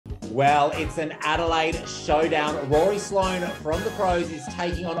Well, it's an Adelaide showdown. Rory Sloane from the Crows is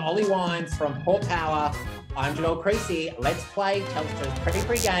taking on Ollie Wines from Port Power. I'm Joel Creasey. Let's play Telstra's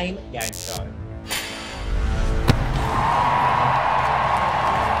pre-game game show.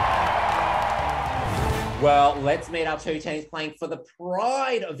 Well, let's meet our two teams playing for the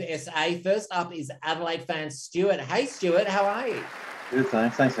pride of the SA. First up is Adelaide fan Stewart. Hey, Stewart, how are you? Good,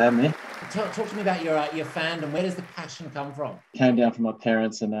 thanks. Thanks for having me. Talk to me about your fandom. Where does the passion come from? Came down from my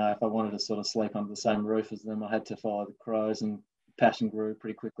parents, and if I wanted to sort of sleep under the same roof as them, I had to follow the Crows, and passion grew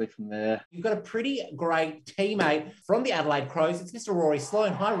pretty quickly from there. You've got a pretty great teammate from the Adelaide Crows. It's Mr. Rory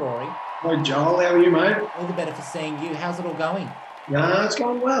Sloane. Hi, Rory. Hi, Joel. How are you, mate? All the better for seeing you. How's it all going? No, it's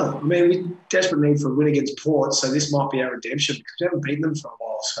going well. I mean, we desperate need for a win against Port, so this might be our redemption because we haven't beaten them for a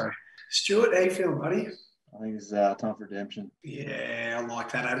while. So, Stewart, how you feeling, buddy? I think it's time for redemption. Yeah, I like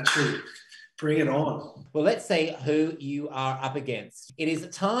that attitude. Bring it on. Well, let's see who you are up against. It is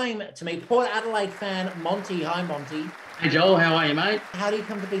time to meet Port Adelaide fan Monty. Hi, Monty. Hey, Joel. How are you, mate? How do you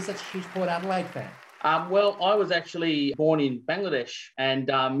come to be such a huge Port Adelaide fan? Well, I was actually born in Bangladesh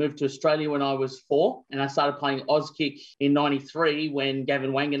and moved to Australia when I was 4. And I started playing Auskick in '93 when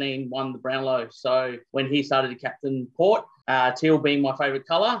Gavin Wanganeen won the Brownlow. So when he started to captain Port, teal being my favourite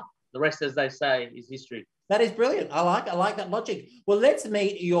colour, the rest, as they say, is history. That is brilliant. I like that logic. Well, let's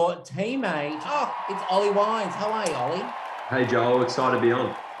meet your teammate. Oh, it's Ollie Wines. How are you, Ollie? Hey, Joel. Excited to be on.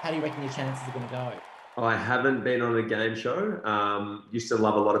 How do you reckon your chances are going to go? I haven't been on a game show. Used to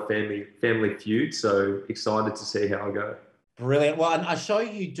love a lot of family feud, so excited to see how I go. Brilliant. Well, and a show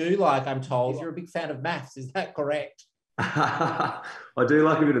you do like, I'm told. You're a big fan of maths. Is that correct? I do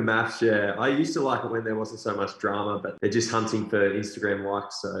like a bit of maths, yeah. I used to like it when there wasn't so much drama, but they're just hunting for Instagram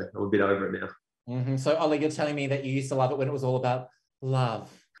likes, so I'm a bit over it now. Mm-hmm. So, Ollie, you're telling me that you used to love it when it was all about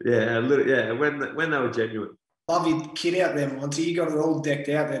love. Yeah, a little, yeah, when they were genuine. Love your kid out there, Monty. You got it all decked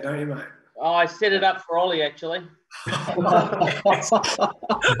out there, don't you, mate? Oh, I set it up for Ollie, actually. All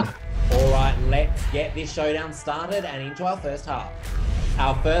right, let's get this showdown started and into our first half.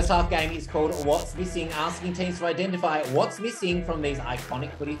 Our first half game is called What's Missing, asking teams to identify what's missing from these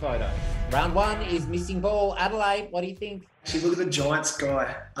iconic footy photos. Round 1 is missing ball. Adelaide, what do you think? Actually, look at the Giants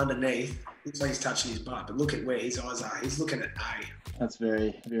guy underneath. Looks like he's touching his butt, but look at where his eyes are. He's looking at A. That's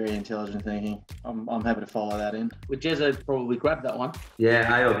very, very intelligent thinking. I'm happy to follow that in. Would Jezza probably grab that one?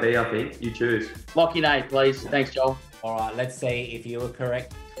 Yeah, A or B, I think. You choose. Lock in A, please. Thanks, Joel. All right, let's see if you were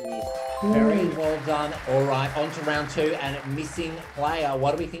correct. Very well done. All right, on to round 2 and missing player.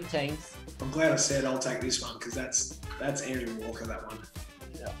 What do we think, teams? I'm glad I said I'll take this one because that's Andrew Walker, that one.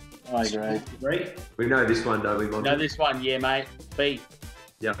 Yeah, I agree. Agree? We know this one, don't we, Monty? No, this one, yeah, mate. B.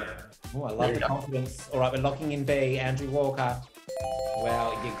 Yeah. Oh, I love the confidence. All right, we're locking in B. Andrew Walker.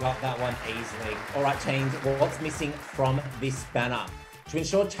 Well, you got that one easily. All right, teams, what's missing from this banner? To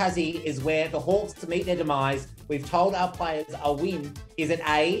ensure Tassie is where the Hawks meet their demise, we've told our players a win. Is it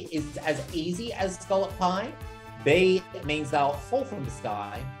A, is as easy as scallop pie? B, means they'll fall from the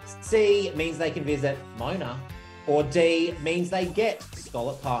sky. C, means they can visit Mona. Or D, means they get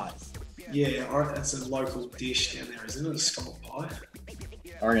scallop pies. Yeah, that's a local dish down there, isn't it? A scallop pie.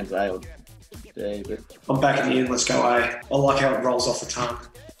 I reckon it's A or D, but I'm backing you in. Let's go A. I like how it rolls off the tongue.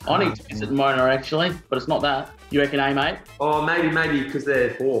 I need to visit Mona, actually, but it's not that. You reckon A, mate? Oh, maybe because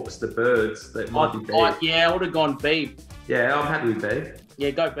they're hawks, the birds. That might be B. Yeah, I would have gone B. Yeah, I'm happy with B. Yeah,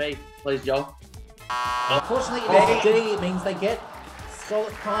 go B, please, Joel. Unfortunately, it is D. It means they get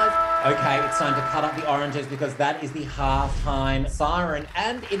scallop pies. Okay, it's time to cut up the oranges because that is the half-time siren,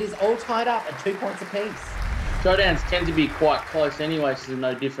 and it is all tied up at 2 points apiece. Showdowns tend to be quite close anyway, so there's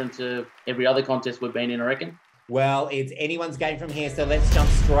no different to every other contest we've been in, I reckon. Well, it's anyone's game from here, so let's jump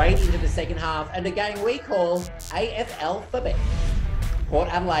straight into the second half and a game we call AFL for Bet. Port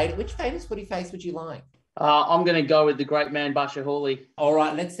Adelaide, which famous footy face would you like? I'm going to go with the great man, Basha Hawley. All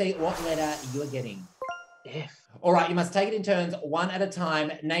right, let's see what letter you're getting. F. All right, you must take it in turns, one at a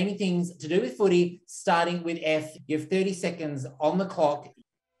time, naming things to do with footy, starting with F. You have 30 seconds on the clock.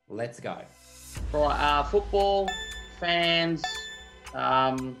 Let's go. Right, football, fans,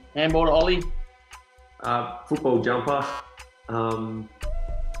 handball to Ollie. Football jumper.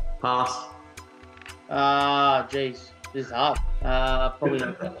 Pass. Geez, this is hard. Probably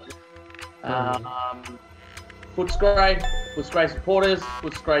not. Footscray supporters,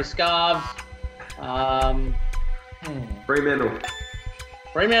 Footscray scarves. Fremantle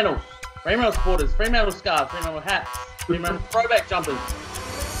supporters, Fremantle scarves, Fremantle hats, Fremantle throwback jumpers.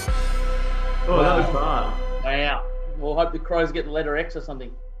 Oh, that was hard. Wow. We'll hope the Crows get the letter X or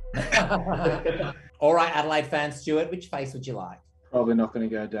something. All right, Adelaide fan Stewart, which face would you like? Probably not going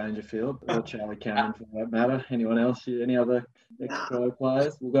to go Dangerfield or Charlie Cameron for that matter. Anyone else? Any other ex-Crow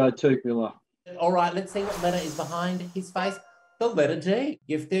players? We'll go Tuke Miller. All right, let's see what letter is behind his face. The letter D.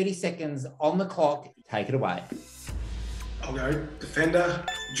 You have 30 seconds on the clock. Take it away. I'll go defender,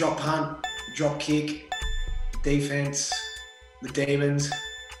 drop punt, drop kick, defense, the Demons.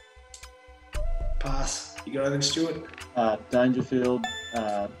 Pass. You got anything, Stewart? Dangerfield,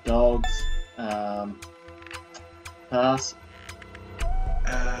 Dogs, pass.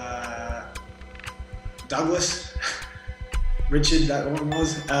 Douglas, Richard, that one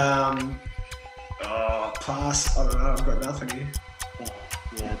was. Pass. I don't know. I've got nothing here.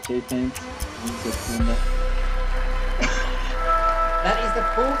 Yeah, defense. That is the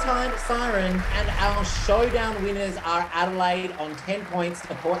full-time siren, and our showdown winners are Adelaide on 10 points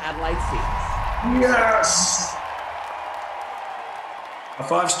to Port Adelaide 6. Yes! High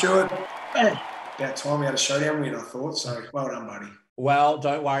five, Stewart. About time we had a showdown win, I thought. So well done, buddy. Well,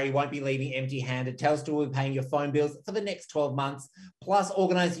 don't worry, you won't be leaving empty-handed. Telstra will be paying your phone bills for the next 12 months, plus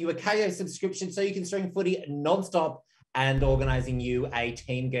organising you a KO subscription so you can stream footy non-stop and organising you a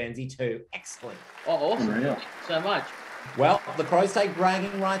Team Guernsey too. Excellent. Oh, awesome. Thank you so much. Well, the Crows take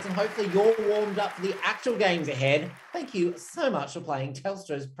bragging rights, and hopefully you're warmed up for the actual games ahead. Thank you so much for playing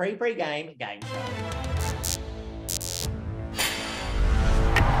Telstra's pre-game game show.